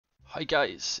Hi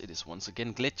guys, it is once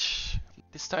again Glitch,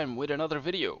 this time with another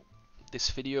video.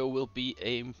 This video will be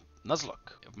a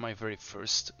Nuzlocke, my very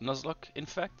first Nuzlocke in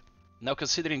fact. Now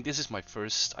considering this is my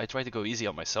first, I try to go easy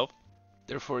on myself.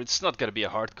 Therefore it's not gonna be a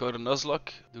hardcore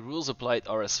Nuzlocke. The rules applied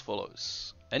are as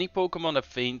follows. Any Pokemon that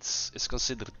faints is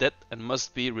considered dead and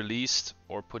must be released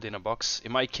or put in a box.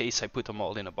 In my case I put them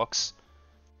all in a box.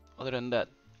 Other than that,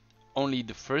 only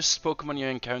the first Pokemon you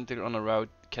encounter on a route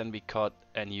can be caught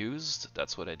and used.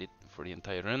 That's what I did for the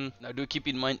entire run. Now do keep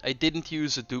in mind I didn't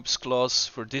use a dupes clause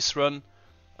for this run,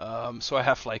 so I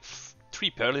have like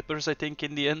 3 Pelipers I think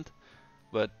in the end,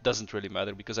 but doesn't really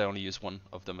matter because I only use one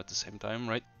of them at the same time,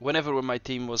 right? Whenever my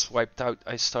team was wiped out,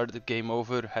 I started the game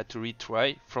over, had to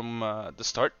retry from the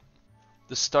start.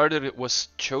 The starter was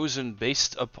chosen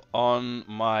based upon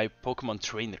my Pokemon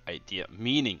Trainer idea,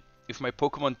 meaning if my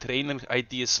Pokemon Trainer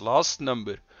ID's last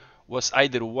number was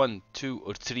either 1, 2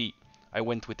 or 3, I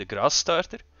went with the grass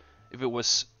starter. If it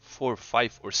was 4,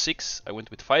 5 or 6, I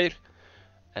went with fire,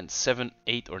 and 7,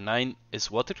 8 or 9 is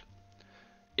water.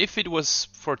 If it was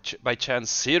by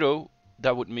chance 0,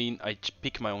 that would mean I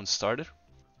pick my own starter.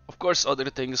 Of course other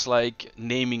things like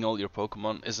naming all your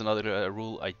Pokemon is another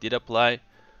rule I did apply.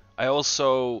 I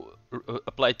also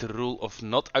applied the rule of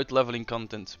not outleveling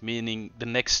content, meaning the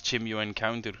next gym you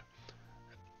encounter,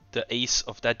 the ace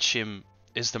of that gym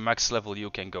is the max level you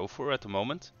can go for at the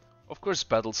moment. Of course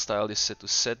battle style is set to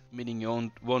set, meaning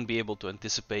you won't be able to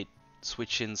anticipate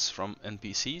switch-ins from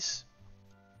NPCs.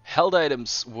 Held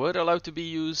items were allowed to be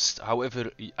used,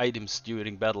 however items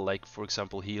during battle like for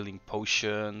example healing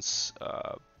potions,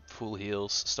 full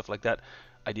heals, stuff like that,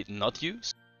 I did not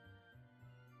use.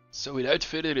 So without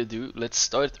further ado, let's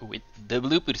start with the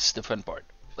bloopers, the fun part.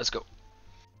 Let's go.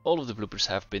 All of the bloopers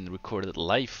have been recorded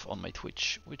live on my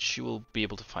Twitch, which you will be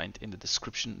able to find in the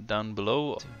description down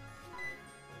below.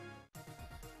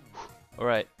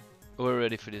 Alright, we're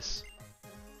ready for this.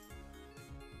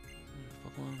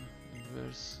 Pokemon,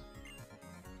 inverse,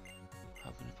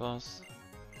 happen pass.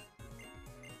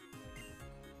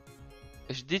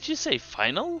 Did you say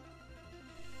final?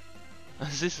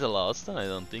 Is this the last one? I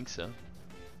don't think so.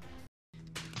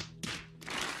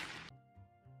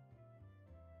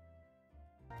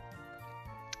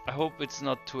 I hope it's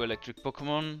not 2 electric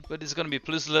Pokemon, but it's gonna be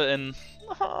Plusle and...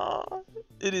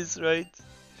 it is right.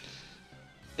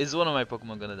 Is one of my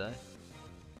Pokemon gonna die?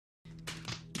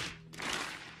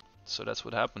 So that's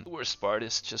what happened. The worst part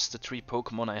is just the 3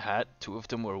 Pokemon I had, 2 of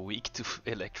them were weak to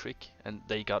electric, and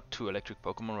they got 2 electric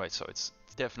Pokemon, right? So it's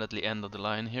definitely end of the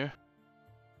line here.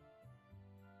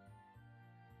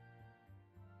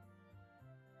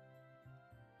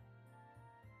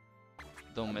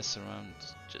 Don't mess around,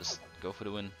 just go for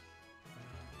the win.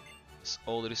 That's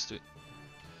all there is to it.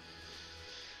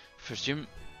 First gym,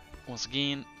 once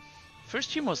again.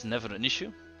 First gym was never an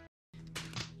issue.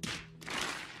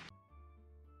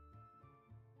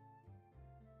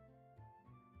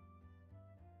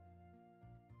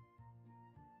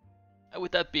 And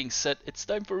with that being said, it's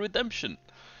time for redemption.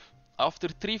 After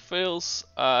 3 fails,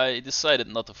 I decided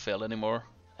not to fail anymore,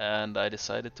 and I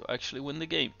decided to actually win the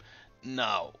game.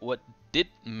 Now, what did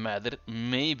matter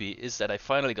maybe is that I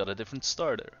finally got a different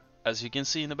starter. As you can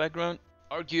see in the background,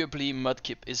 arguably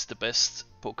Mudkip is the best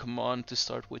Pokemon to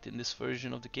start with in this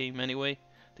version of the game anyway.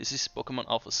 This is Pokémon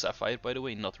Alpha Sapphire by the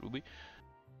way, not Ruby.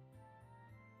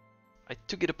 I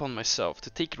took it upon myself to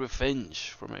take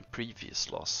revenge for my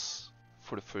previous loss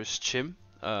for the first gym.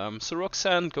 So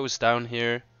Roxanne goes down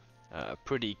here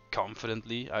pretty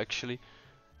confidently actually.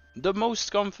 The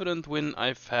most confident win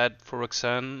I've had for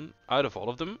Roxanne out of all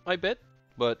of them, I bet.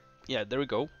 But yeah, there we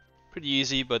go. Pretty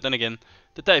easy, but then again,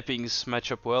 the typings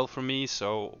match up well for me,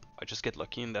 so I just get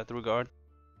lucky in that regard.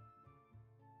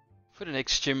 For the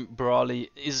next gym, Brawly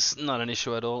is not an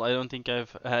issue at all. I don't think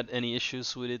I've had any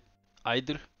issues with it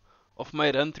either of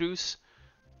my run-throughs.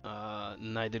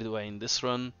 Neither do I in this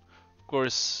run. Of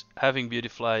course, having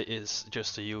Beautifly is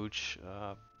just a huge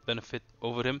benefit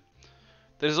over him.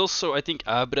 There's also, I think,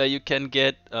 Abra you can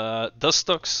get,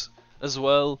 Dustox as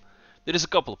well. There is a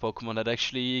couple of Pokemon that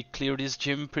actually clear this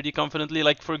gym pretty confidently.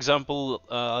 Like for example,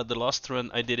 the last run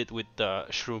I did it with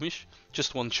Shroomish.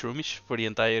 Just one Shroomish for the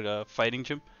entire fighting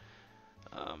gym.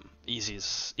 Easy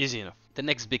enough. The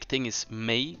next big thing is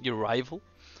May, your rival.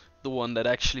 The one that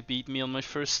actually beat me on my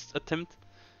first attempt.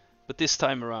 But this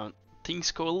time around,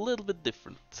 things go a little bit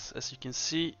different. As you can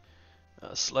see,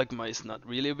 Slugma is not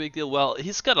really a big deal. Well,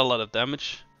 he's got a lot of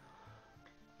damage.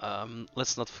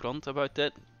 Let's not front about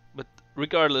that. But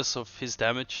regardless of his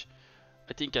damage,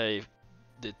 I think I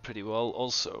did pretty well.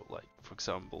 Also, like for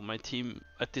example, my team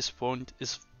at this point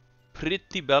is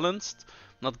pretty balanced.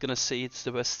 Not gonna say it's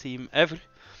the best team ever,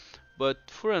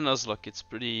 but for a Nuzlocke it's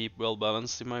pretty well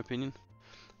balanced in my opinion.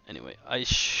 Anyway, I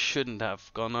shouldn't have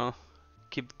gonna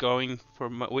keep going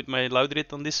with my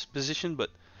Loudred on this position, but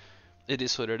it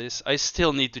is what it is. I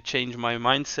still need to change my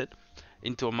mindset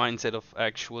into a mindset of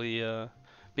actually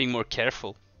being more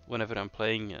careful whenever I'm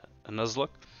playing a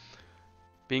Nuzlocke.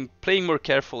 Playing more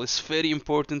careful is very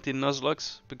important in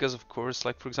Nuzlockes because, of course,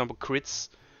 like for example, crits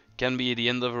can be the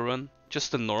end of a run.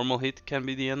 Just a normal hit can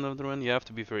be the end of the run. You have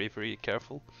to be very, very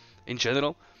careful in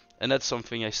general, and that's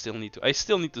something I still need to. I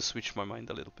still need to switch my mind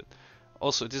a little bit.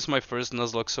 Also, this is my first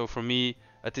Nuzlocke, so for me,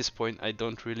 at this point, I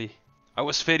don't really. I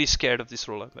was very scared of this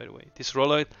rollout, by the way. This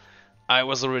rollout, I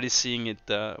was already seeing it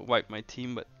wipe my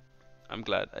team, but I'm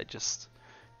glad I just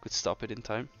could stop it in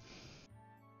time.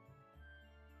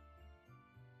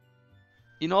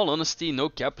 In all honesty, no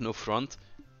cap, no front,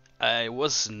 I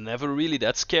was never really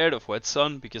that scared of Wet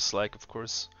Sun because, like, of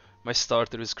course, my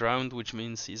starter is ground, which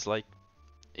means he's like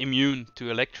immune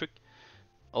to electric.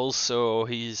 Also,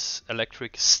 he's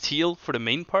electric steel for the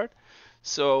main part,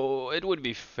 so it would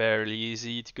be fairly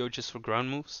easy to go just for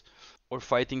ground moves or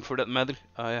fighting for that matter.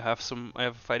 I have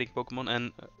a fighting Pokemon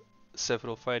and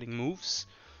several fighting moves,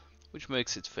 which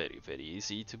makes it very, very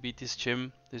easy to beat this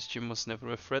gym. This gym was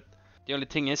never a threat. The only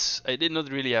thing is, I did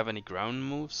not really have any ground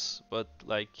moves, but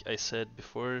like I said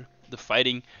before, the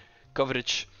fighting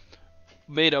coverage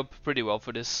made up pretty well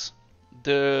for this.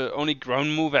 The only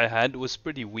ground move I had was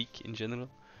pretty weak in general.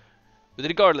 But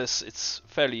regardless, it's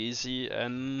fairly easy,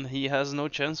 and he has no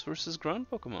chance versus ground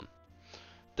Pokemon.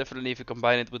 Definitely if you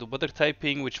combine it with the water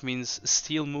typing, which means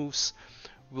steel moves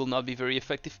will not be very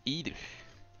effective either.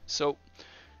 So,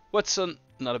 Watson,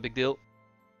 not a big deal.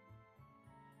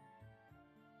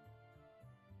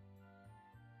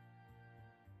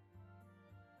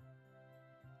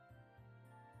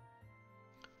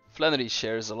 Flannery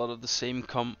shares a lot of the same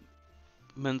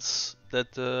comments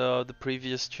that the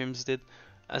previous gyms did,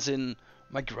 as in,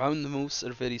 my ground moves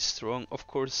are very strong. Of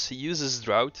course, he uses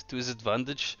Drought to his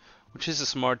advantage, which is a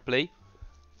smart play,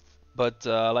 but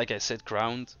like I said,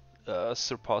 ground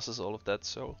surpasses all of that,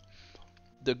 so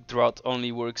the Drought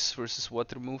only works versus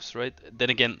water moves, right? Then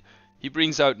again, he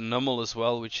brings out Nummel as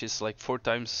well, which is like 4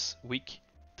 times weak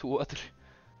to water,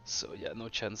 so yeah, no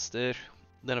chance there.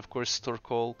 Then of course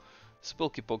Torkoal, it's a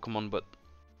bulky Pokemon, but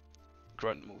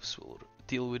ground moves will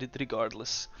deal with it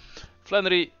regardless.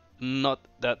 Flannery, not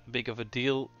that big of a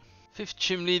deal. 5th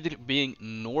gym leader being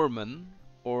Norman,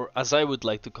 or as I would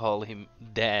like to call him,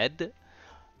 Dad.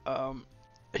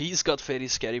 He's got very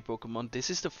scary Pokemon.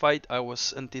 This is the fight I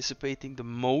was anticipating the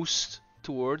most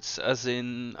towards, as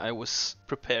in I was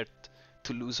prepared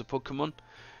to lose a Pokemon.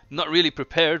 Not really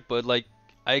prepared, but like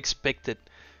I expected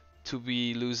to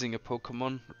be losing a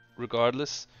Pokemon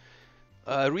regardless.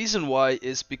 Reason why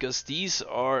is because these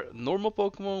are normal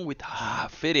Pokemon with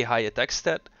very high attack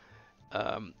stat,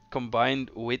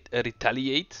 combined with a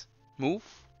retaliate move,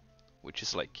 which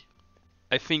is like,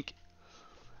 I think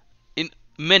in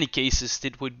many cases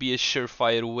it would be a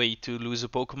surefire way to lose a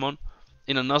Pokemon.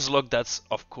 In a Nuzlocke that's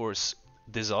of course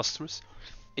disastrous.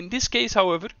 In this case,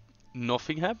 however,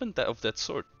 nothing happened of that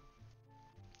sort.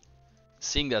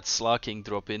 Seeing that Slacking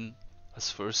drop in as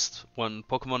first one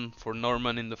Pokemon for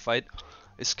Norman in the fight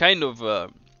is kind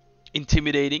of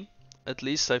intimidating, at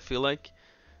least I feel like.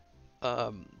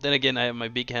 Then again, I have my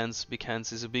big hands. Big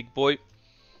hands is a big boy.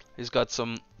 He's got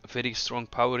some very strong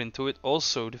power into it.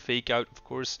 Also, the fake out, of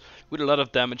course, with a lot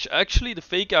of damage. Actually, the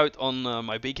fake out on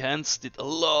my big hands did a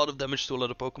lot of damage to a lot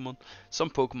of Pokemon. Some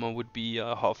Pokemon would be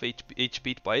half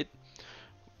HP'd by it,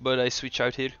 but I switch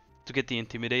out here to get the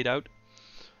Intimidate out.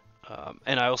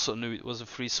 And I also knew it was a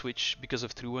free switch because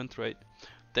of Truant, right?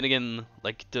 Then again,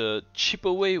 like the chip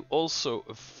away, also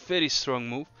a very strong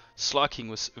move. Slacking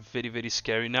was very, very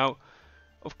scary. Now,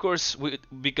 of course,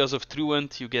 because of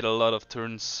Truant, you get a lot of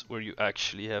turns where you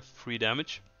actually have free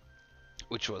damage,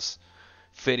 which was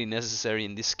very necessary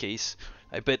in this case.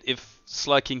 I bet if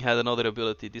Slacking had another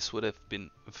ability, this would have been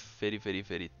a very, very,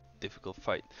 very difficult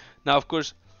fight. Now, of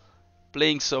course,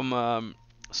 playing some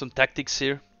tactics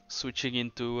here, switching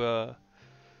into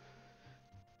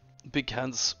big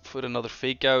hands for another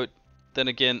fake out. Then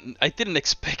again, I didn't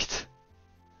expect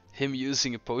him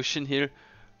using a potion here,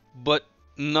 but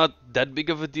not that big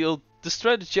of a deal. The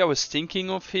strategy I was thinking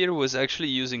of here was actually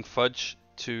using Fudge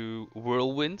to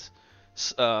Whirlwind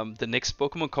the next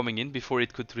Pokemon coming in before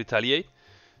it could retaliate,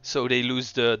 so they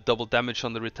lose the double damage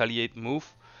on the retaliate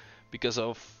move, because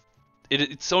of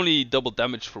it's only double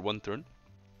damage for 1 turn.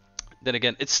 Then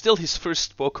again, it's still his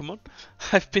first Pokemon.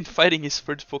 I've been fighting his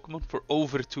first Pokemon for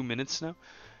over 2 minutes now,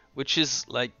 which is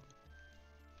like,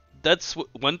 that's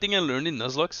one thing I learned in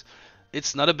Nuzlocke.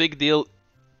 It's not a big deal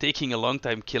taking a long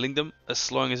time killing them,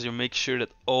 as long as you make sure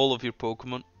that all of your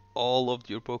Pokemon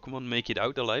make it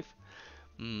out alive.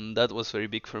 That was very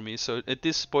big for me. So at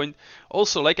this point,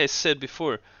 also like I said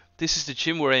before, this is the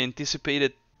gym where I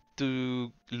anticipated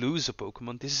to lose a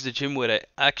Pokemon. This is the gym where I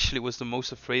actually was the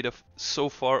most afraid of so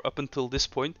far up until this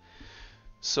point.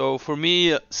 So for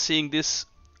me, seeing this,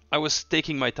 I was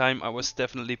taking my time. I was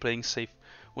definitely playing safe,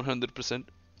 100%.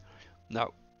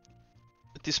 Now,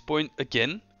 at this point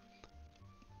again,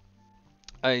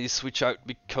 I switch out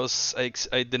because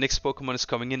the next Pokemon is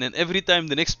coming in, and every time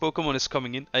the next Pokemon is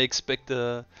coming in, I expect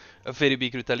a very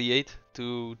big retaliate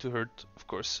to hurt, of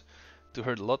course, to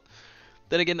hurt a lot.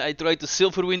 Then again, I try to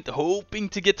Silver Wind, hoping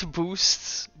to get the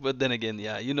boosts, but then again,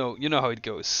 yeah, you know how it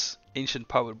goes. Ancient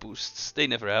power boosts, they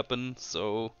never happen,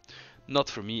 so not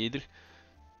for me either.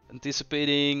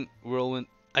 Anticipating Whirlwind,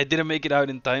 I didn't make it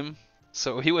out in time,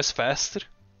 so he was faster,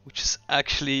 which has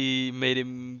actually made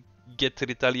him get to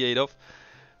retaliate off.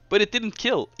 But it didn't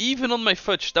kill, even on my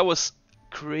fudge. That was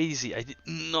crazy. I did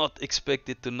not expect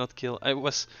it to not kill. I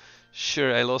was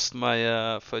sure I lost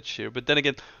my fudge here. But then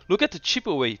again, look at the chip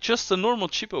away. Just a normal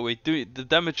chip away. The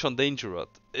damage on Danger Rod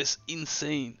is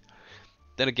insane.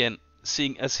 Then again,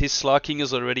 seeing as his Slacking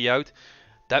is already out,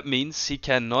 that means he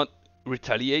cannot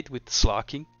retaliate with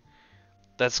Slacking.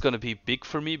 That's gonna be big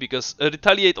for me, because a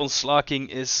retaliate on Slacking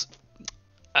is...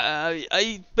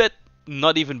 I bet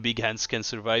not even big hands can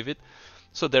survive it.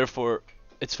 So therefore,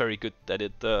 it's very good that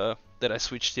that I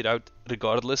switched it out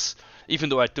regardless, even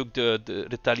though I took the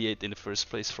retaliate in the first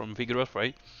place from Vigoroth,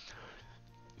 right?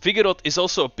 Vigoroth is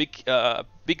also a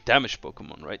big damage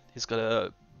Pokemon, right? He's got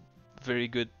a very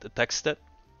good attack stat.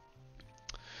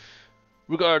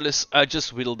 Regardless, I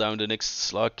just whittle down the next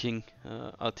Slacking.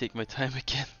 I'll take my time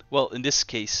again. Well, in this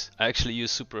case, I actually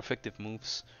use super effective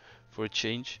moves for a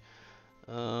change.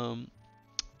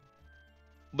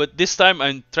 But this time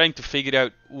I'm trying to figure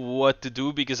out what to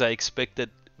do, because I expected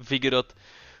Vigoroth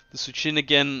to switch in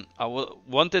again. I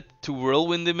wanted to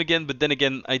Whirlwind him again, but then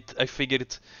again I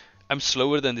figured I'm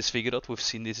slower than this Vigoroth. We've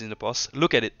seen this in the past.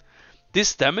 Look at it.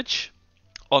 This damage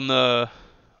on a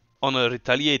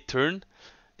retaliate turn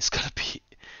is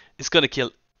gonna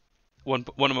kill one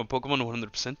of my Pokemon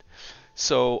 100%.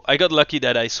 So I got lucky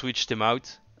that I switched him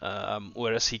out,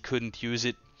 whereas he couldn't use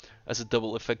it as a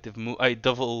double effective move,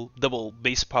 double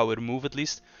base power move at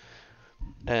least.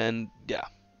 And yeah,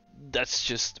 that's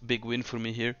just a big win for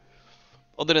me here.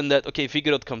 Other than that, okay,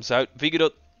 Vigoroth comes out.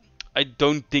 Vigoroth, I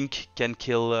don't think can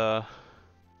kill,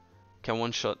 can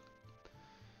one shot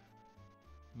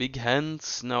big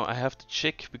hands. Now I have to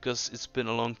check, because it's been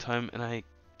a long time and I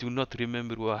do not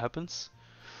remember what happens.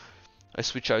 I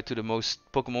switch out to the most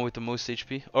Pokemon with the most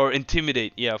HP, or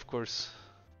Intimidate, yeah, of course.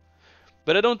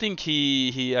 But I don't think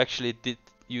he actually did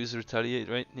use Retaliate,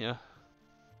 right? Yeah.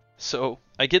 So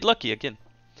I get lucky again.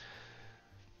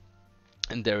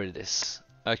 And there it is.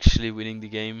 Actually winning the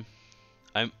game.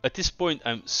 At this point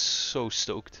I'm so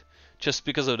stoked, just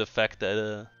because of the fact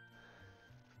that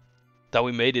that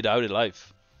we made it out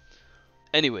alive.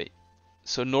 Anyway,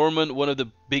 so Norman, one of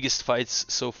the biggest fights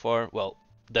so far. Well,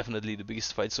 definitely the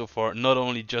biggest fight so far. Not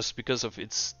only just because of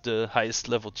it's the highest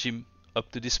level gym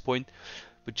up to this point,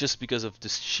 but just because of the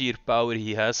sheer power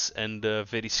he has and the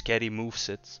very scary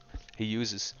movesets he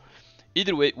uses.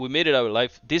 Either way, we made it out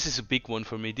alive. This is a big one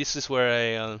for me. This is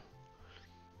where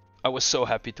I was so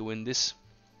happy to win this.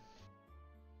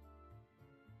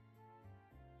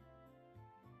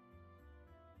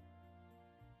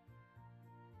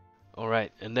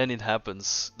 Alright, and then it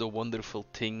happens, the wonderful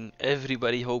thing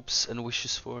everybody hopes and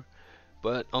wishes for.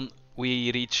 But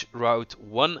we reach Route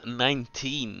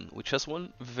 119, which has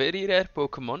one very rare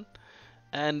Pokemon.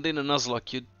 And in a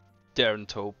Nuzlocke you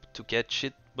daren't hope to catch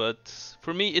it, but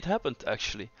for me it happened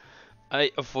actually.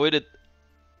 I avoided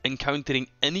encountering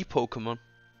any Pokemon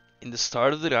in the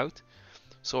start of the route.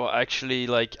 So actually,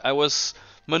 like, I was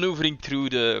maneuvering through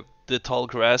the tall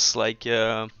grass like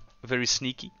very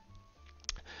sneaky.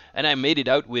 And I made it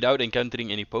out without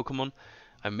encountering any Pokemon.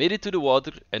 I made it to the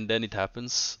water, and then it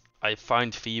happens. I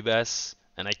find Feebas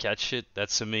and I catch it.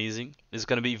 That's amazing. It's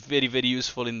gonna be very, very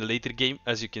useful in the later game,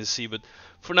 as you can see, but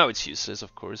for now it's useless,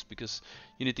 of course, because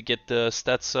you need to get the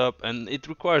stats up and it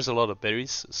requires a lot of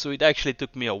berries. So it actually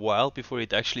took me a while before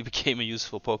it actually became a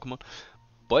useful Pokemon.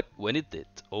 But when it did,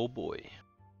 oh boy.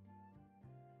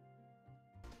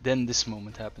 Then this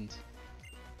moment happened.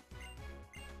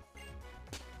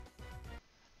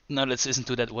 Now let's listen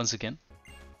to that once again.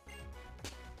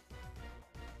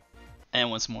 And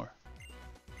once more.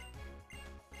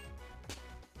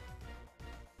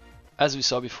 As we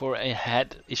saw before, I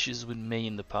had issues with May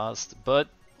in the past, but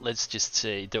let's just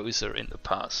say those are in the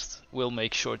past. We'll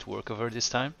make short work of her this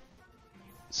time.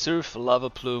 Surf, Lava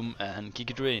Plume and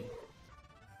Giga Drain.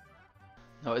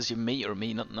 Now, as you may or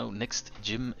may not know, next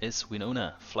gym is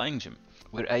Winona, Flying Gym,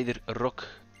 where either Rock,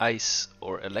 Ice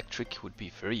or Electric would be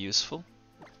very useful.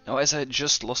 Now, as I had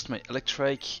just lost my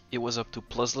Electrike, it was up to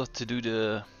Pluzla to do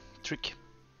the trick,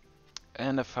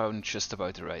 and I found just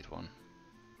about the right one.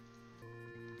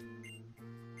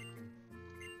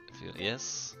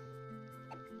 Yes.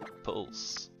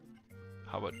 Pulse.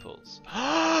 How about Pulse?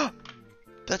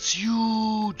 That's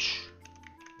huge!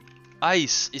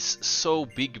 Ice is so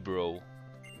big, bro.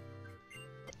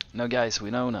 Now guys,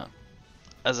 Winona.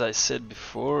 As I said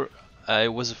before, I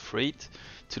was afraid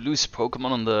to lose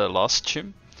Pokemon on the last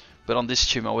gym, but on this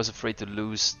gym I was afraid to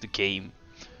lose the game,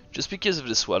 just because of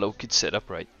the Swallow Kid setup,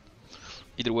 right?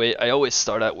 Either way, I always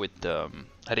start out with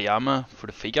Hariyama for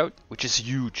the fake out, which is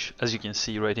huge, as you can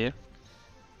see right here.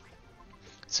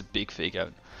 It's a big fake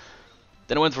out.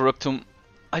 Then I went for Rock Tomb.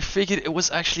 I figured it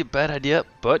was actually a bad idea,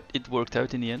 but it worked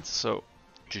out in the end, so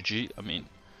GG. I mean,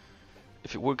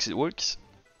 if it works, it works.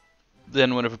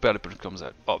 Then whenever Pelipper comes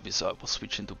out, obviously I will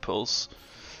switch into Pulse.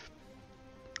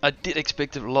 I did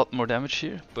expect a lot more damage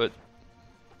here, but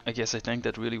I guess I tanked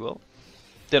that really well.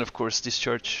 Then of course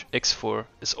Discharge X4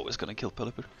 is always gonna kill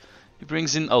Pelipper. He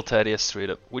brings in Altaria straight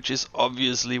up, which is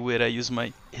obviously where I use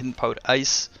my Hidden Power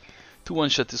Ice to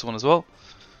one-shot this one as well.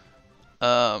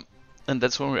 And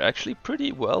that's when we're actually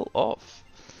pretty well off.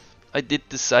 I did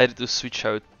decide to switch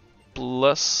out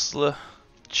Pluzla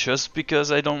just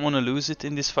because I don't want to lose it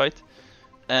in this fight.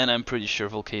 And I'm pretty sure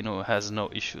Volcano has no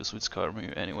issues with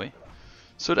Skarmory anyway.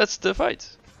 So that's the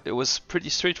fight. It was pretty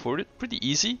straightforward, pretty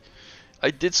easy.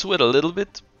 I did sweat a little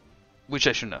bit, which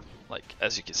I shouldn't have. Like,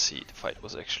 as you can see, the fight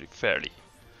was actually fairly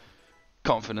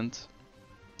confident.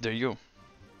 There you go.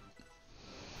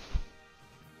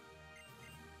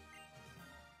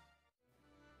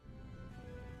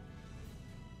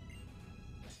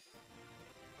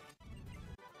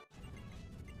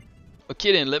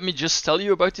 Okay then, let me just tell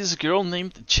you about this girl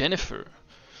named Jennifer.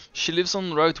 She lives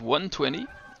on Route 120.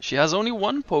 She has only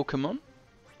one Pokemon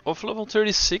of level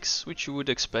 36, which you would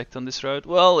expect on this route.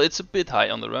 Well, it's a bit high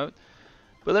on the route.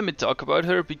 But let me talk about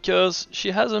her because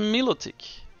she has a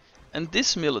Milotic. And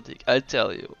this Milotic, I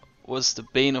tell you, was the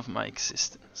bane of my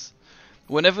existence.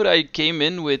 Whenever I came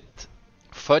in with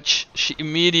Fudge, she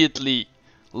immediately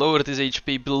lowered his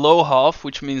HP below half,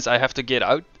 which means I have to get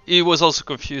out. He was also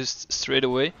confused straight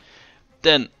away.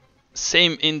 Then,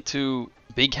 same into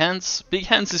Big Hands. Big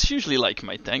Hands is usually like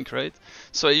my tank, right?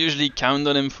 So I usually count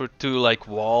on him for two like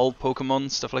wall Pokemon,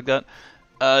 stuff like that.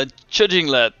 Judging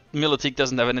that Milotic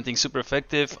doesn't have anything super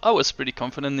effective, I was pretty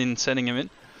confident in sending him in.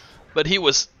 But he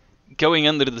was going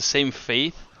under the same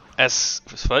faith as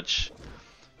Fudge,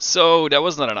 so that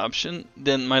was not an option.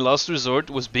 Then my last resort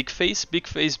was Big Face. Big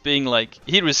Face being like,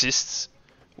 he resists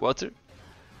water.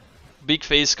 Big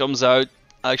Face comes out,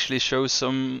 actually shows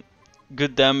some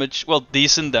good damage, well,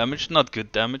 decent damage, not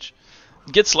good damage.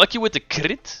 Gets lucky with the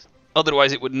crit,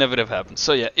 otherwise it would never have happened.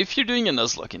 So yeah, if you're doing a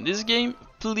Nuzlocke in this game,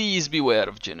 please beware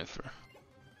of Jennifer.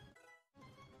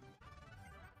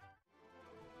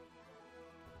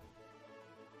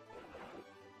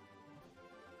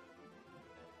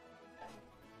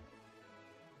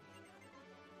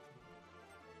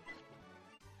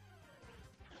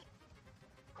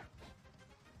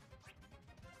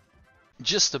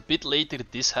 Just a bit later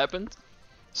this happened.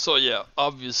 So yeah,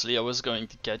 obviously I was going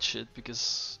to catch it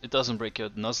because it doesn't break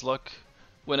out Nuzlocke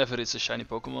whenever it's a shiny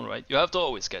Pokemon, right? You have to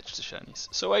always catch the shinies.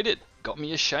 So I did. Got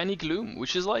me a shiny Gloom,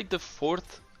 which is like the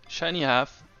 4th shiny I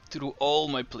have through all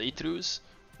my playthroughs,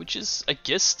 which is, I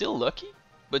guess, still lucky,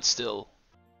 but still.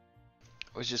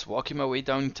 I was just walking my way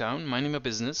downtown, minding my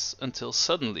business, until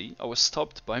suddenly I was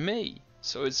stopped by May.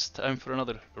 So it's time for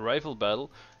another rival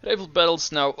battle. Rival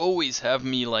battles now always have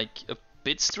me like a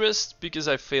bit stressed because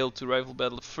I failed to rival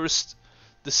battle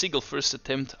the single first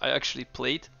attempt I actually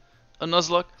played a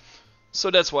Nuzlocke.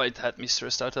 So that's why it had me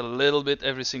stressed out a little bit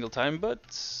every single time, but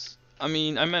I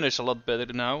mean, I managed a lot better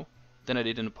now than I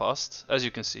did in the past, as you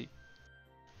can see.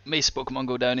 May's Pokemon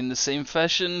go down in the same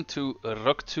fashion to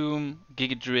Rock Tomb,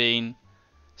 Giga Drain,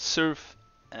 Surf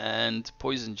and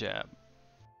Poison Jab.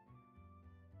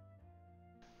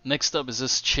 Next up is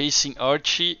us chasing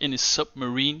Archie in his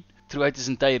submarine throughout his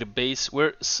entire base,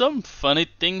 where some funny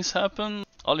things happen.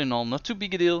 All in all, not too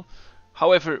big a deal.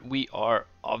 However, we are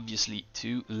obviously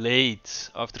too late.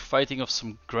 After fighting off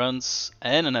some grunts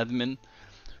and an admin,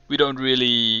 we don't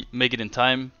really make it in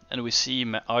time, and we see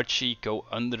Archie go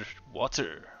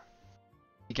underwater.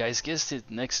 You guys guessed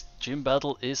it, next gym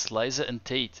battle is Liza and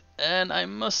Tate, and I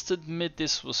must admit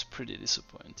this was pretty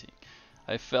disappointing.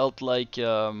 I felt like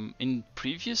in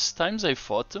previous times I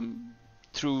fought them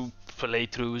through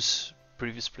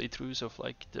previous playthroughs of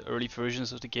like the early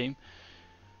versions of the game,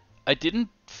 I didn't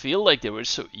feel like they were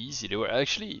so easy.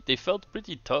 They felt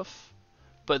pretty tough.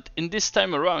 But in this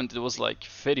time around, it was like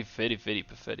very, very, very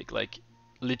pathetic. Like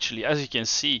literally, as you can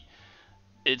see,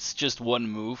 it's just one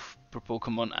move per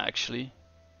Pokemon actually.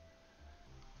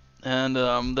 And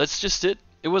that's just it.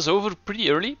 It was over pretty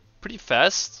early, pretty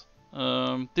fast.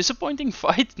 Disappointing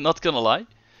fight, not gonna lie.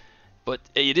 But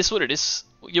hey, it is what it is.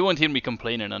 You won't hear me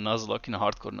complain in a Nuzlocke, in a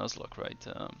hardcore Nuzlocke,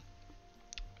 right?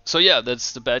 So yeah,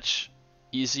 that's the batch.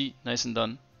 Easy, nice and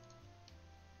done.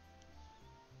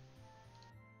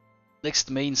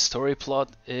 Next main story plot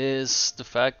is the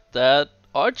fact that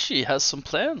Archie has some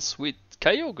plans with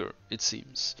Kyogre, it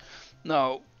seems.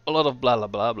 Now, a lot of blah blah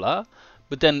blah blah,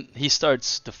 but then he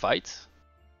starts the fight.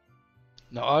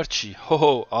 Now Archie,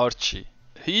 ho Archie.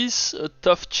 He's a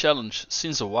tough challenge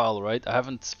since a while, right? I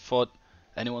haven't fought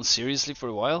anyone seriously for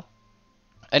a while.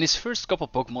 And his first couple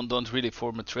Pokemon don't really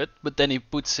form a threat, but then he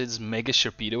puts his Mega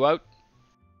Sharpedo out.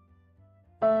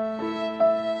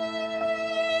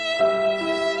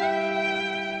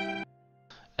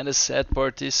 And the sad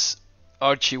part is,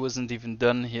 Archie wasn't even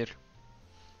done here.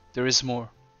 There is more.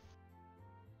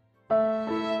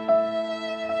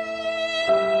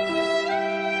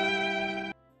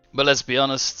 But let's be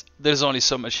honest, there's only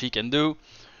so much he can do.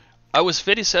 I was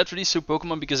very sad for these two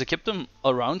Pokemon because I kept them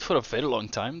around for a very long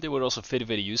time. They were also very,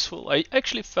 very useful. I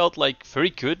actually felt like very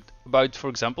good about, for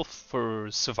example,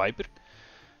 for Survivor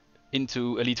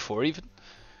into Elite Four even.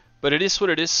 But it is what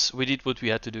it is. We did what we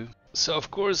had to do. So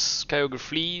of course, Kyogre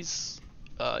flees.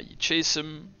 You chase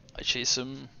him. I chase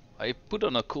him. I put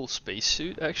on a cool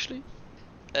spacesuit actually,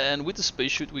 and with the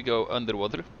spacesuit we go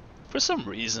underwater. For some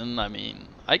reason, I mean,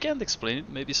 I can't explain it.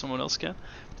 Maybe someone else can.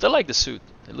 But I like the suit.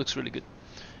 It looks really good.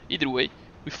 Either way,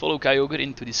 we follow Kyogre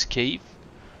into this cave,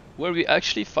 where we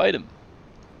actually fight him.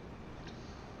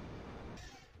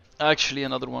 Actually,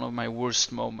 another one of my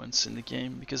worst moments in the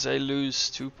game, because I lose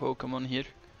two Pokemon here.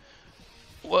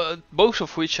 Well, both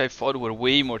of which I thought were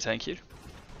way more tankier.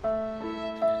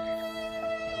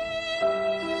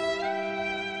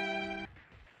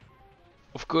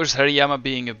 Of course, Hariyama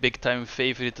being a big time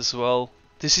favorite as well.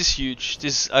 This is huge.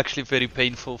 This is actually very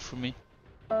painful for me.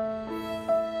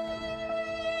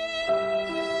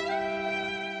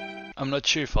 I'm not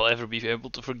sure if I'll ever be able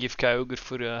to forgive Kyogre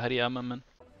for Hariyama, man.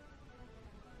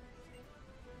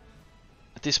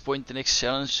 At this point, the next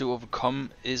challenge to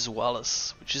overcome is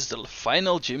Wallace, which is the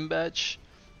final gym badge,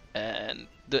 and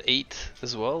the 8th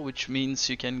as well, which means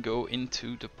you can go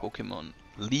into the Pokemon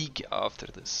League after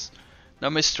this. Now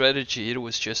my strategy here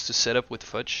was just to set up with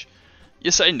Fudge.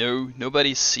 Yes, I know,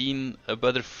 nobody's seen a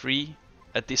Butterfree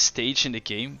at this stage in the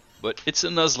game, but it's a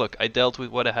Nuzlocke. I dealt with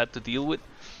what I had to deal with,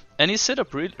 and he set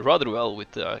up rather well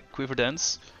with Quiver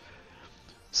Dance.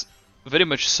 Very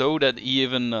much so that he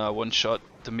even one-shot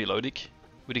the Melodic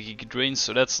with a Giga Drain,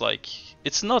 so that's like,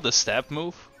 it's not a stab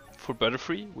move for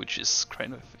Butterfree, which is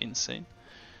kind of insane.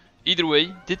 Either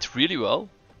way, did really well.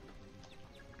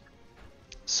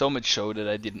 So much so that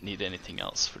I didn't need anything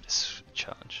else for this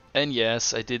challenge. And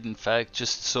yes, I did in fact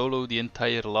just solo the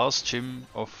entire last gym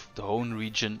of the Hoenn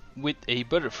region with a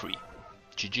Butterfree.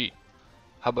 GG.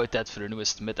 How about that for the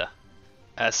newest meta?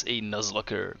 As a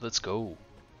Nuzlocker, let's go.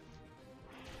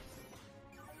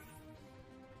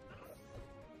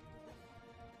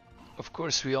 Of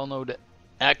course, we all know the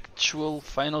actual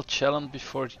final challenge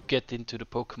before you get into the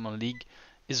Pokemon League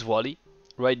is Wally.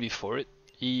 Right before it,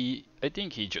 I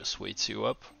think he just waits you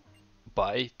up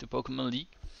by the Pokemon League.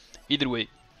 Either way,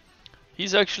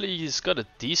 he's got a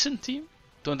decent team.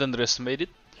 Don't underestimate it.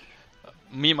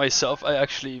 Me myself, I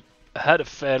actually had a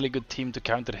fairly good team to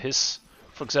counter his.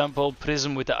 For example,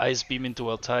 Prism with the Ice Beam into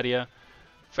Altaria,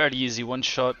 fairly easy one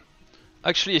shot.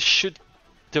 Actually, I should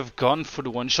have gone for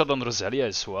the one shot on Roselia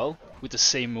as well with the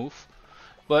same move,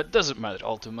 but it doesn't matter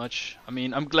all too much. I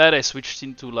mean, I'm glad I switched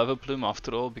into Lava Plume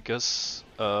after all, because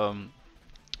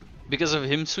of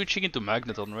him switching into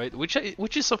Magneton, right?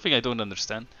 Which is something I don't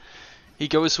understand. He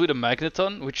goes with a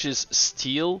Magneton, which is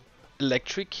Steel,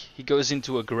 Electric. He goes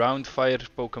into a Ground Fire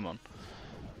Pokemon.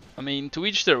 I mean, to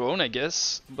each their own, I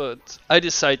guess, but I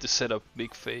decide to set up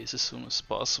Big Face as soon as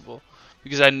possible,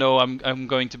 because I know I'm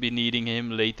going to be needing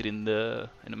him later in the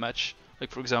match.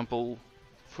 Like for example,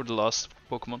 for the last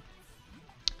Pokemon.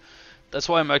 That's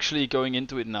why I'm actually going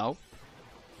into it now.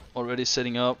 Already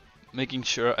setting up, making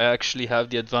sure I actually have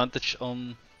the advantage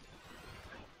on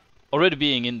already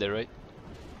being in there, right?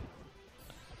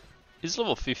 He's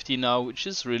level 50 now, which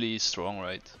is really strong,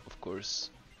 right? Of course.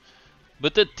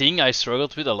 But the thing I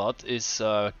struggled with a lot is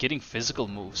getting physical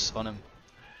moves on him.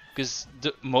 because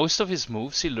most of his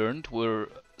moves he learned were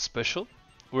special,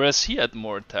 whereas he had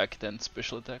more attack than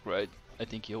special attack, right? I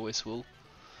think he always will.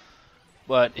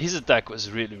 But his attack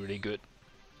was really, really good.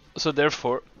 So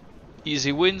therefore,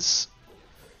 easy wins.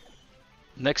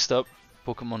 Next up,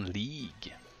 Pokemon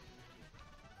League.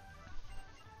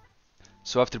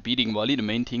 So after beating Wally, the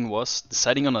main thing was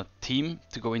deciding on a team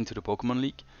to go into the Pokemon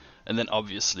League, and then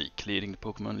obviously clearing the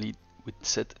Pokemon League with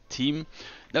said team.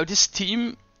 Now this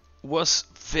team was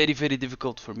very, very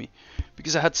difficult for me,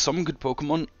 because I had some good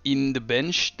Pokemon in the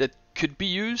bench that could be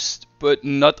used, but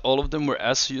not all of them were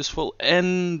as useful,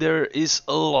 and there is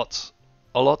a lot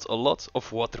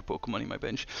of water Pokemon in my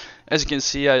bench. As you can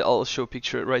see, I'll show a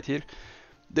picture right here.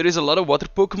 There is a lot of water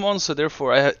Pokemon, so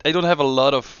therefore I don't have a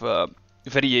lot of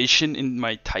variation in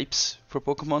my types for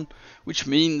Pokemon, which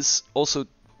means also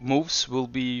moves will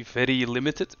be very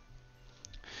limited.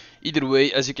 Either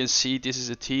way, as you can see, this is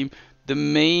a team. The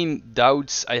main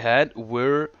doubts I had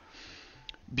were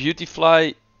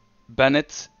Beautyfly,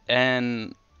 Bennett,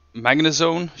 and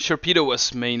Magnezone. Sharpedo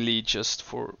was mainly just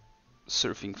for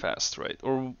surfing fast, right?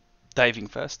 Or diving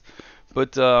fast.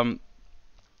 But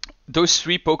those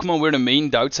three Pokemon were the main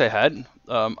doubts I had.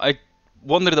 I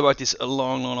wondered about this a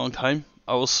long time.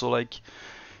 I also like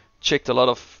checked a lot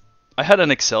of... I had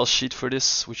an Excel sheet for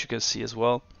this, which you can see as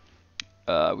well,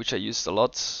 which I used a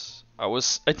lot.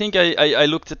 I think I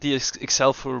looked at the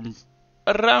Excel for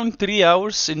around 3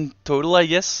 hours in total, I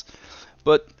guess.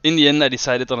 But in the end I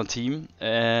decided on a team,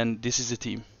 and this is the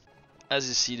team. As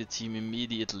you see the team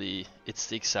immediately, it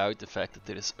sticks out the fact that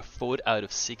there is 4 out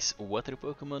of 6 water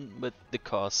Pokemon, but the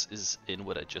cause is in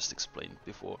what I just explained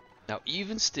before. Now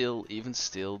even still,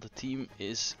 the team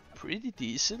is pretty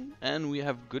decent, and we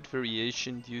have good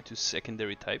variation due to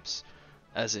secondary types,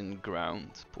 as in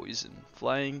ground, poison,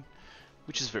 flying,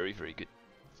 which is very, very good.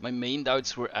 My main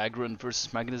doubts were Aggron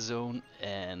versus Magnezone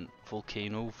and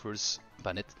Volcano versus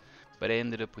Bennett, but I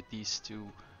ended up with these two.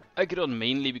 Aggron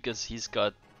mainly because he's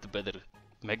got the better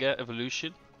Mega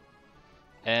Evolution,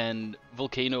 and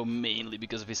Volcano mainly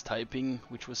because of his typing,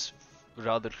 which was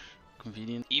rather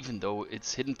convenient, even though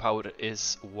its hidden power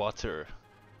is water.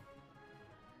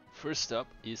 First up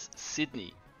is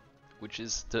Sydney, which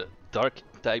is the dark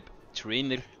type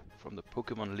trainer from the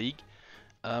Pokemon League.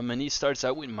 And he starts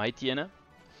out with Mightyena,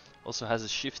 also has a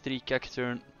Shiftry,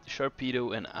 Cacturn,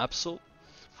 Sharpedo and Absol,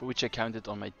 for which I counted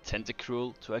on my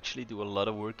Tentacruel to actually do a lot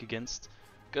of work against,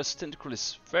 because Tentacruel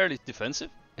is fairly defensive.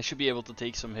 I should be able to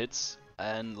take some hits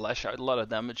and lash out a lot of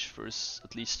damage versus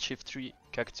at least Shiftry,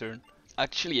 Cacturn,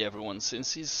 actually everyone,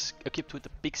 since he's equipped with the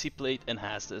Pixie Plate and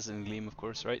has the Dazzling Gleam, of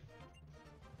course, right?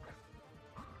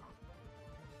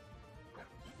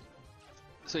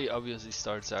 So he obviously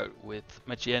starts out with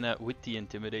Mightyena with the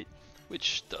Intimidate,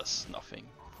 which does nothing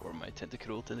for my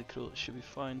Tentacruel. Tentacruel should be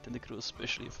fine. Tentacruel is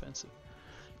especially offensive.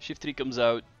 Shiftry comes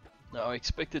out. Now I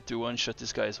expected to one-shot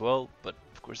this guy as well, but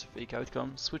of course a fake out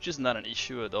comes, which is not an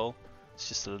issue at all. It's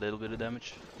just a little bit of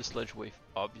damage. The Sludge Wave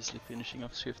obviously finishing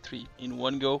off Shiftry in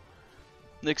one go.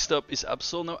 Next up is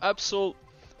Absol. Now Absol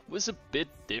was a bit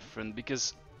different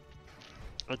because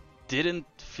I didn't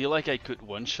feel like I could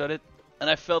one-shot it, and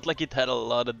I felt like it had a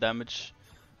lot of damage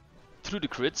through the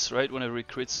crits, right, whenever it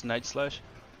crits Night Slash.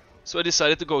 So I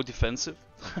decided to go defensive.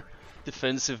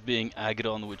 Defensive being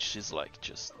Aggron, which is like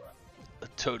just a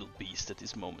total beast at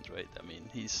this moment, right? I mean,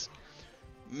 he's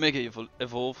mega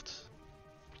evolved.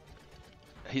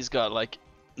 He's got like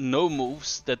no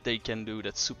moves that they can do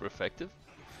that's super effective,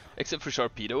 except for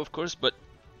Sharpedo, of course, but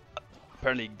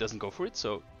apparently he doesn't go for it,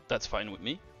 so that's fine with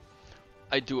me.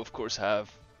 I do, of course,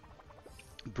 have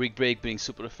Brick Break being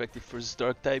super effective versus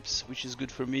dark types, which is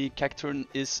good for me. Cacturn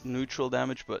is neutral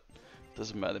damage, but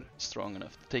doesn't matter, strong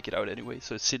enough to take it out anyway,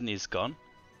 so Sydney is gone.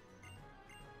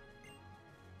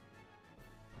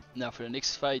 Now for the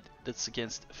next fight, that's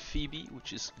against Phoebe,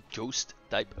 which is Ghost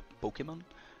type Pokemon.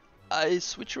 I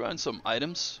switch around some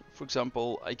items. For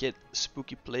example, I get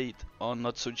Spooky Plate on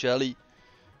Not So Jelly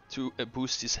to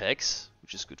boost his Hex,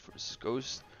 which is good for his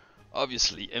Ghost.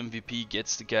 Obviously MVP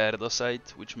gets the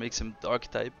Gyarados, which makes him Dark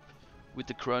type. With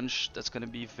the Crunch, that's gonna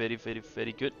be very, very,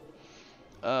 very good.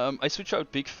 I switch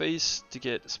out Big Face to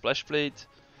get Splash Blade,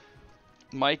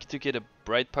 Mike to get a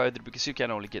Bright Powder, because you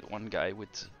can only get one guy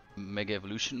with Mega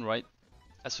Evolution, right?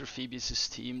 As for Phoebe's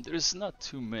team, there's not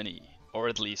too many, or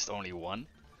at least only one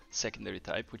secondary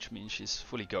type, which means she's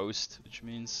fully Ghost, which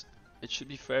means it should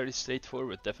be fairly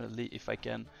straightforward, definitely, if I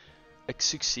can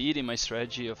succeed in my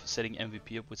strategy of setting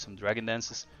MVP up with some Dragon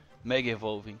Dances, Mega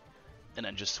Evolving, and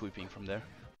then just sweeping from there.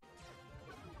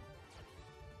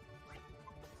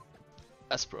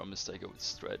 As promised, I go with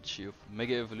strategy of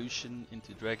Mega Evolution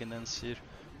into Dragon Dance here,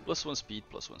 +1 speed,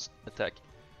 +1 attack,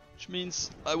 which means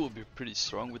I will be pretty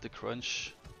strong with the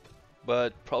crunch.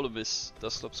 But problem is,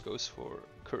 Dusclops goes for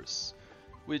Curse,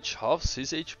 which halves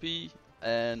his HP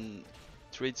and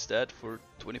trades that for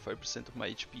 25% of my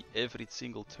HP every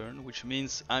single turn, which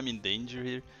means I'm in danger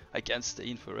here. I can't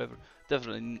stay in forever.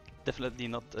 Definitely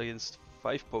not against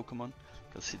 5 Pokemon,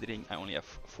 considering I only have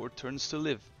 4 turns to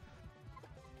live.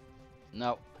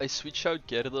 Now, I switch out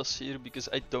Gyarados here because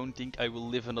I don't think I will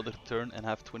live another turn and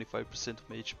have 25% of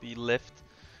my HP left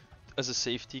as a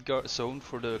safety zone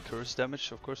for the curse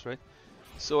damage, of course, right?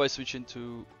 So I switch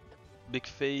into Big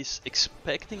Face,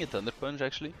 expecting a Thunder Punch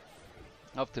actually.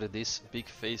 After this, Big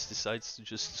Face decides to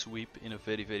just sweep in a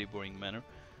very boring manner,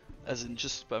 as in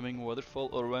just spamming Waterfall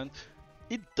all around.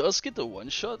 It does get a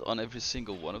one-shot on every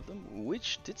single one of them,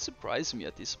 which did surprise me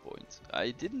at this point.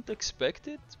 I didn't expect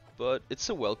it, but it's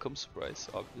a welcome surprise,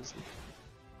 obviously.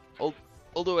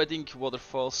 Although I think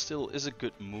Waterfall still is a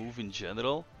good move in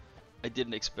general, I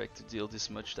didn't expect to deal this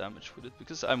much damage with it,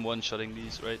 because I'm one-shotting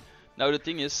these, right? Now the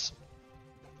thing is,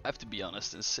 I have to be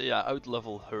honest and say I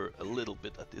outlevel her a little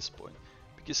bit at this point,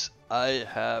 because I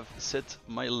have set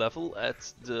my level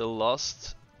at the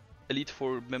last Elite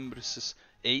Four members'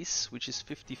 ace, which is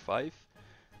 55,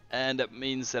 and that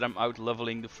means that I'm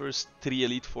out-leveling the first 3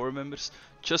 Elite Four members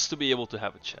just to be able to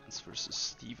have a chance versus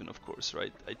Steven, of course,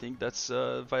 right? I think that's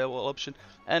a viable option,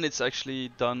 and it's actually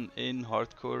done in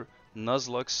hardcore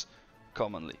Nuzlockes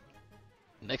commonly.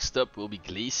 Next up will be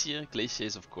Glacia. Glacia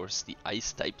is of course the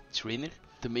Ice type trainer.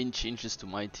 The main changes to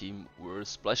my team were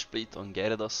Splash Plate on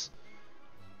Gyarados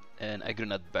and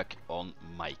Aggronat back on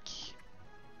Mike.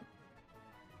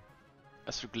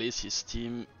 As for Glacia's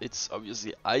team, it's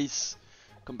obviously Ice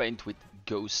combined with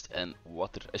Ghost and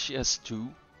Water, as she has 2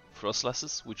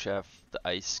 Frostlasses which have the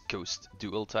Ice Ghost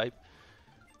dual type,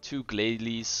 2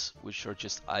 Gladealies which are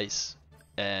just Ice,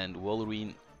 and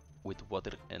Walrein with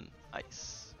Water and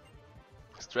Ice.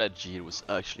 Strategy here was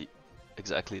actually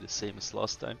exactly the same as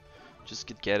last time. Just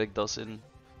get Gyarados in,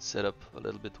 set up a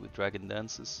little bit with Dragon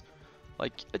Dances,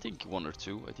 like I think 1 or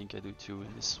 2, I think I do 2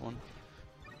 in this one,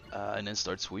 and then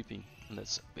start sweeping, and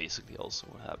that's basically also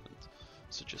what happened.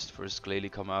 So just first Glalie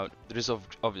come out, there's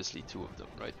obviously 2 of them,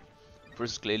 right?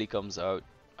 First Glalie comes out,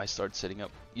 I start setting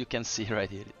up, you can see right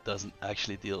here, it doesn't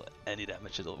actually deal any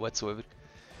damage at all whatsoever.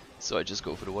 So I just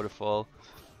go for the Waterfall,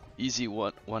 easy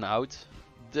one out.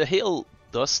 The Hail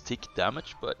does tick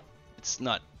damage, but it's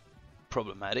not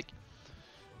problematic.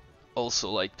 Also,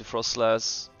 like the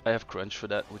Frostlass, I have Crunch for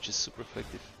that, which is super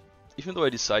effective. Even though I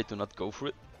decide to not go for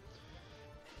it,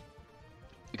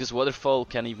 because Waterfall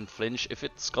can even flinch if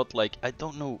it's got like, I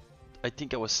don't know, I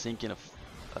think I was thinking of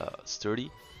Sturdy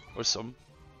or some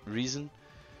reason,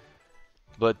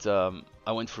 but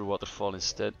I went for Waterfall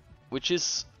instead, which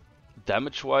is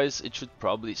damage wise it should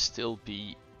probably still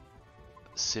be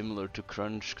similar to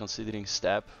Crunch considering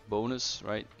stab bonus,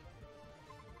 right?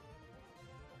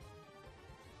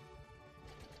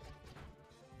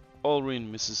 Walrein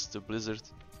misses the Blizzard,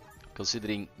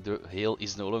 considering the Hail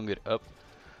is no longer up.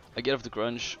 I get off the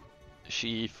Crunch,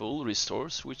 she full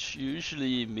restores, which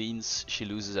usually means she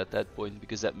loses at that point,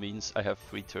 because that means I have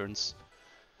 3 turns.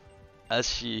 As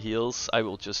she heals, I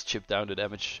will just chip down the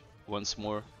damage once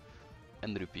more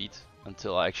and repeat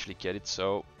until I actually get it.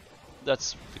 So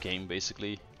that's the game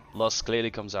basically. Last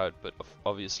Glalie comes out, but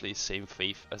obviously same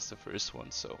fate as the first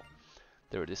one, so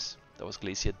there it is. That was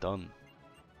Glacia done.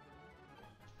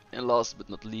 And last but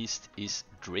not least is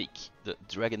Drake, the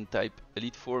Dragon type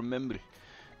Elite Four member.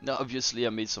 Now obviously I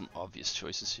made some obvious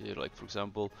choices here, like for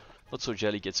example, Not So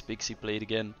Jelly gets Pixie Plate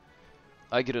again,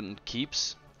 Aggron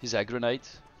keeps his Aggronite,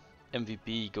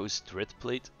 MVP goes Dread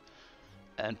Plate,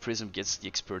 and Prism gets the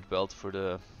Expert Belt for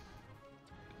the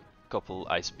couple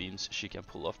Ice Beams she can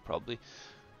pull off probably.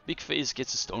 Big Face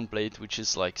gets a Stone Blade, which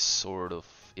is like sort of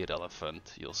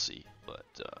irrelevant, you'll see, but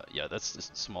yeah, that's the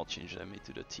small change that I made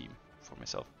to the team for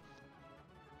myself.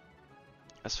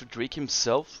 As for Drake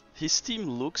himself, his team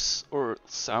looks or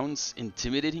sounds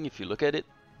intimidating if you look at it,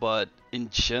 but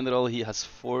in general he has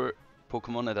 4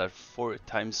 Pokemon that are 4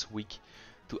 times weak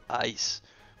to Ice,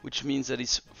 which means that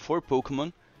it's 4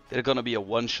 Pokemon that are gonna be a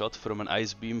one-shot from an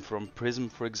Ice Beam from Prism,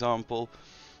 for example.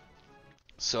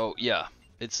 So yeah,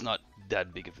 it's not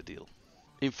that big of a deal.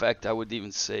 In fact, I would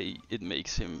even say it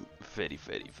makes him very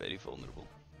vulnerable.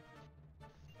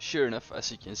 Sure enough,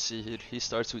 as you can see here, he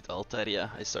starts with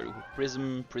Altaria. I started with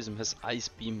Prism. Prism has Ice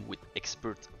Beam with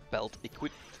Expert Belt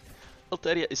equipped.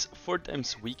 Altaria is 4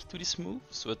 times weak to this move,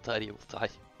 so Altaria will die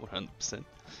 100%.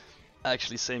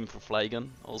 Actually, same for Flygon,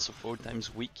 also 4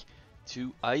 times weak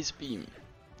to Ice Beam.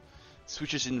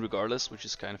 Switches in regardless, which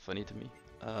is kind of funny to me.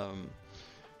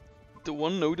 The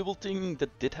one notable thing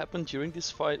that did happen during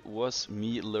this fight was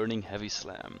me learning Heavy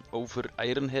Slam over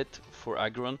Iron Head for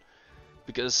Aggron,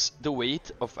 because the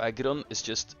weight of Aggron is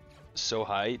just so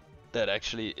high that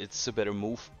actually it's a better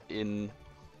move in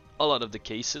a lot of the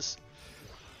cases,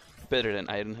 better than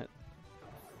Iron Head.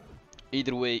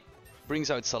 Either way, brings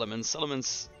out Salamence.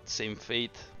 Salamence, same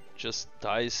fate, just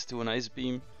dies to an Ice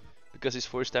Beam because he's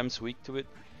 4 times weak to it.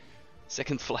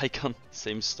 Second Flygon,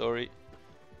 same story,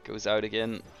 goes out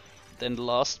again. Then the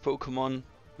last Pokemon,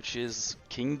 which is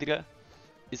Kingdra,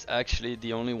 is actually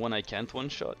the only one I can't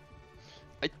one-shot.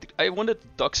 I wanted to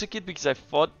Toxic it because I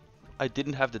thought I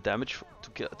didn't have the damage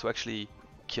to actually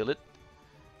kill it.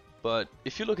 But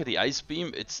if you look at the Ice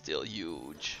Beam, it's still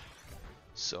huge.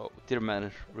 So, didn't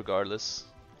matter regardless.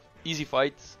 Easy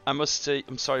fight. I must say,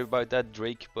 I'm sorry about that,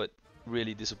 Drake, but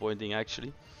really disappointing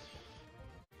actually.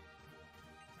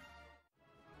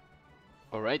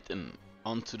 Alright, and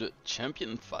on to the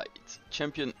champion fight.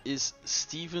 Champion is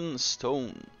Steven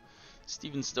Stone.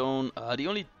 Steven Stone, the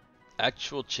only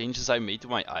actual changes I made to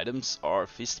my items are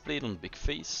Fist Blade on Big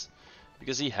Face.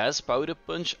 Because he has Powder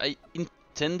Punch, I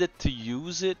intended to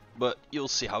use it, but you'll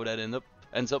see how that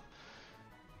ends up.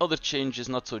 Other changes,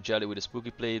 not so jelly with his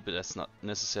Spooky Blade, but that's not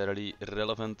necessarily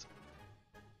relevant.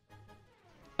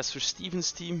 As for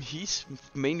Steven's team, he's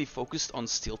mainly focused on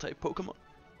Steel-type Pokemon,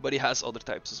 but he has other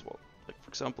types as well. Like for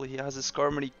example, he has his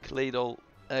Skarmory, Claydol,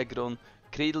 Aggron,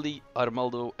 Cradily,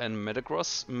 Armaldo, and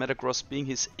Metagross. Metagross being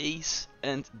his ace,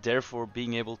 and therefore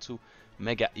being able to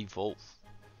Mega Evolve.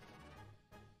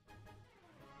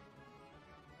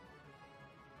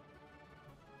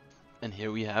 And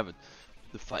here we have it,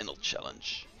 the final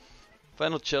challenge.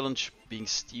 Final challenge being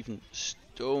Steven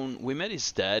Stone. We met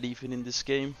his dad even in this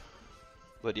game.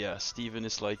 But yeah, Steven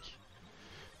is like...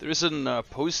 There is a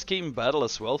post-game battle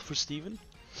as well for Steven.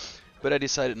 But I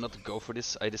decided not to go for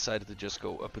this. I decided to just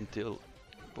go up until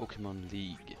Pokemon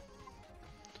League.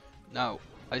 Now,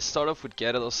 I start off with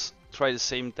Gyarados. Try the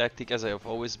same tactic as I have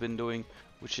always been doing,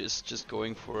 which is just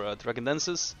going for Dragon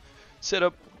Dances.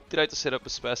 Try to set up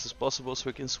as fast as possible so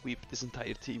I can sweep this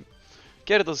entire team.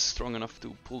 Gyarados is strong enough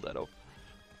to pull that off.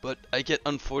 But I get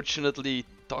unfortunately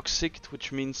Toxic,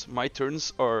 which means my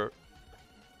turns are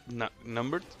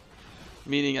numbered.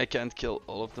 Meaning I can't kill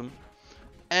all of them.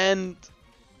 And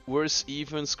worse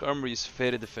even, Skarmory is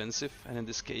very defensive, and in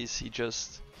this case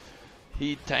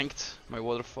he tanked my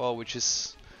Waterfall, which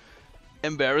is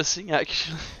embarrassing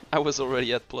actually. I was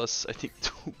already at plus, I think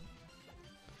 2.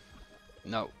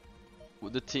 Now,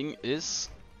 the thing is,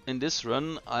 in this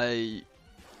run I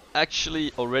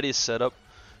actually already set up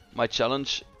my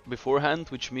challenge beforehand,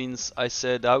 which means I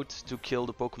set out to kill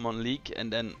the Pokemon League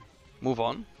and then move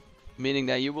on. Meaning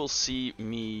that you will see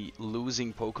me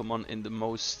losing Pokemon in the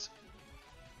most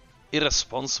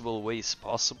irresponsible ways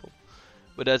possible.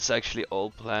 But that's actually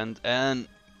all planned and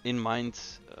in mind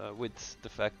with the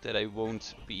fact that I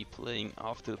won't be playing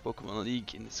after the Pokemon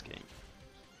League in this game.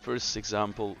 First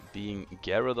example being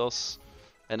Gyarados,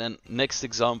 and then next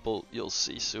example you'll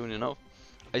see soon enough.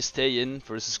 I stay in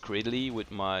versus Cradily with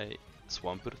my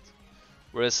Swampert,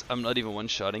 whereas I'm not even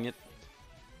one-shotting it.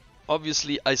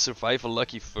 Obviously I survive a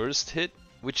lucky first hit,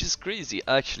 which is crazy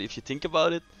actually if you think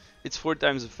about it. It's 4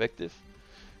 times effective,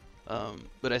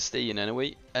 but I stay in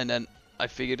anyway. And then I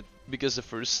figured because the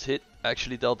first hit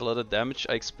actually dealt a lot of damage,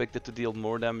 I expected to deal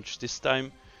more damage this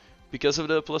time because of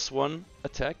the +1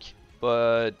 attack.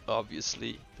 But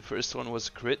obviously the first one was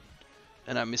a crit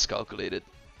and I miscalculated,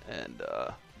 and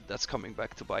that's coming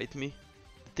back to bite me.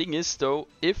 The thing is though,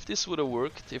 if this would have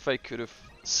worked, if I could have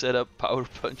set up power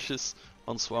punches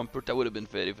on Swampert, that would have been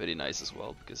very, very nice as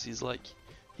well, because he's like,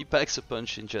 he packs a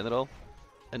punch in general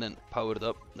and then powered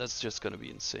up. That's just gonna be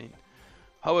insane.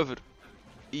 However,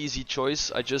 easy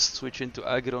choice. I just switch into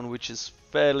Aggron, which is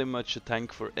fairly much a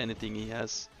tank for anything he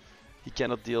has. He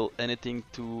cannot deal anything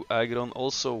to Aggron.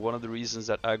 Also, one of the reasons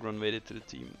that Aggron made it to the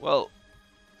team. Well,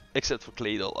 except for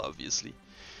Claydol, obviously.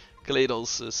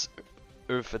 Claydol's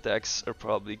earth attacks are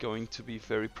probably going to be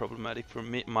very problematic for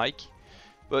Mike.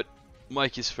 But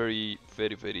Mike is very,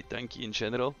 very, very tanky in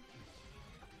general.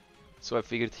 So I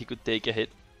figured he could take a hit.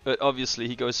 But obviously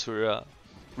he goes for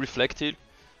Reflect here,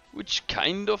 which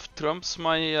kind of trumps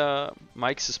my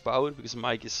Mike's power, because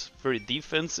Mike is very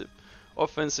defensive.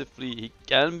 Offensively he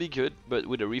can be good, but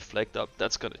with a Reflect up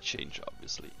that's gonna change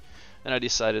obviously. And I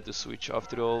decided to switch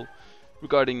after all,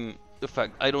 regarding the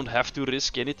fact I don't have to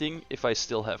risk anything if I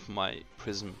still have my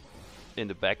Prism in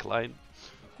the back line.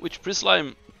 Which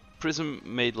Prism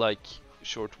made like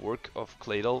short work of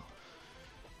Claydol.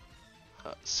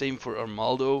 Same for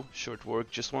Armaldo, short work,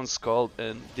 just one Scald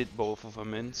and did both of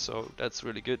them in, so that's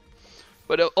really good.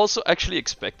 But I also actually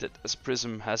expected, as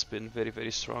Prism has been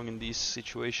very strong in these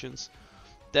situations.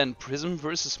 Then Prism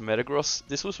versus Metagross,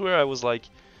 this was where I was like,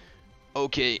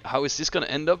 okay, how is this gonna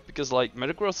end up? Because like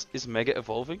Metagross is mega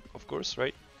evolving, of course,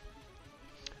 right?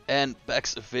 And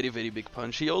packs a very big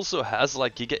punch. He also has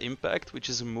like Giga Impact, which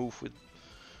is a move with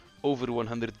over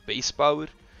 100 base power.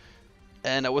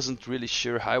 And I wasn't really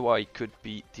sure how I could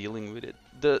be dealing with it.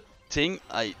 The thing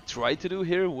I tried to do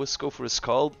here was go for a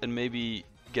Scald and maybe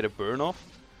get a burn off.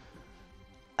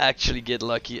 Actually get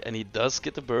lucky, and he does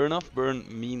get a burn off. Burn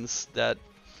means that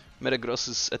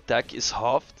Metagross's attack is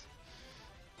halved.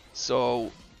 So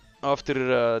after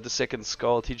the second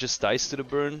Scald, he just dies to the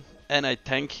burn, and I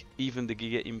tank even the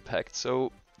Giga Impact.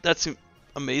 So that's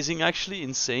amazing, actually,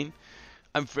 insane.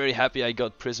 I'm very happy I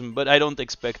got Prism, but I don't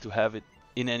expect to have it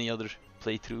in any other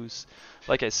playthroughs.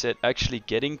 Like I said, actually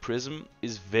getting Prism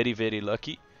is very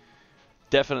lucky.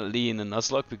 Definitely in a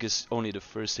Nuzlocke, because only the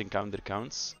first encounter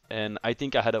counts. And I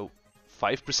think I had a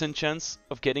 5% chance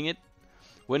of getting it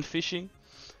when fishing.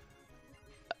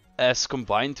 As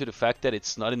combined to the fact that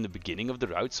it's not in the beginning of the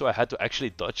route, so I had to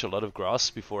actually dodge a lot of grass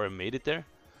before I made it there.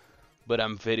 But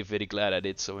I'm very glad I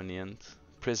did so in the end.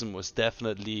 Prism was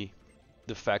definitely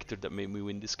the factor that made me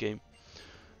win this game.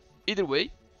 Either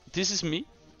way, this is me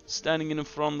standing in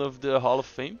front of the Hall of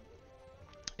Fame,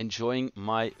 enjoying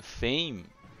my fame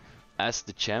as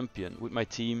the champion with my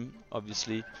team,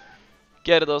 obviously.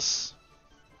 Gyarados,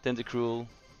 Tentacruel,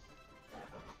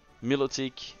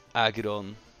 Milotic,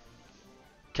 Aggron,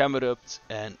 Camerupt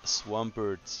and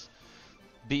Swampert.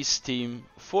 Beast team,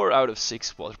 4 out of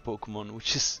 6 water Pokemon,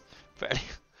 which is fairly...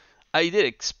 I did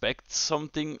expect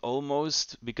something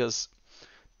almost, because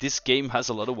this game has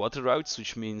a lot of water routes,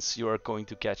 which means you are going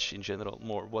to catch in general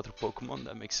more water Pokemon.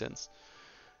 That makes sense.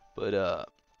 But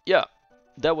yeah,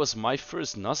 that was my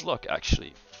first Nuzlocke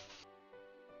actually.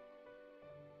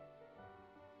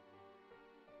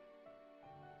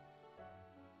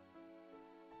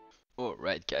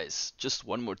 Alright guys, just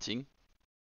one more thing.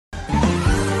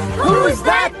 Who is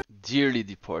that? Dearly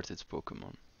departed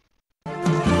Pokemon.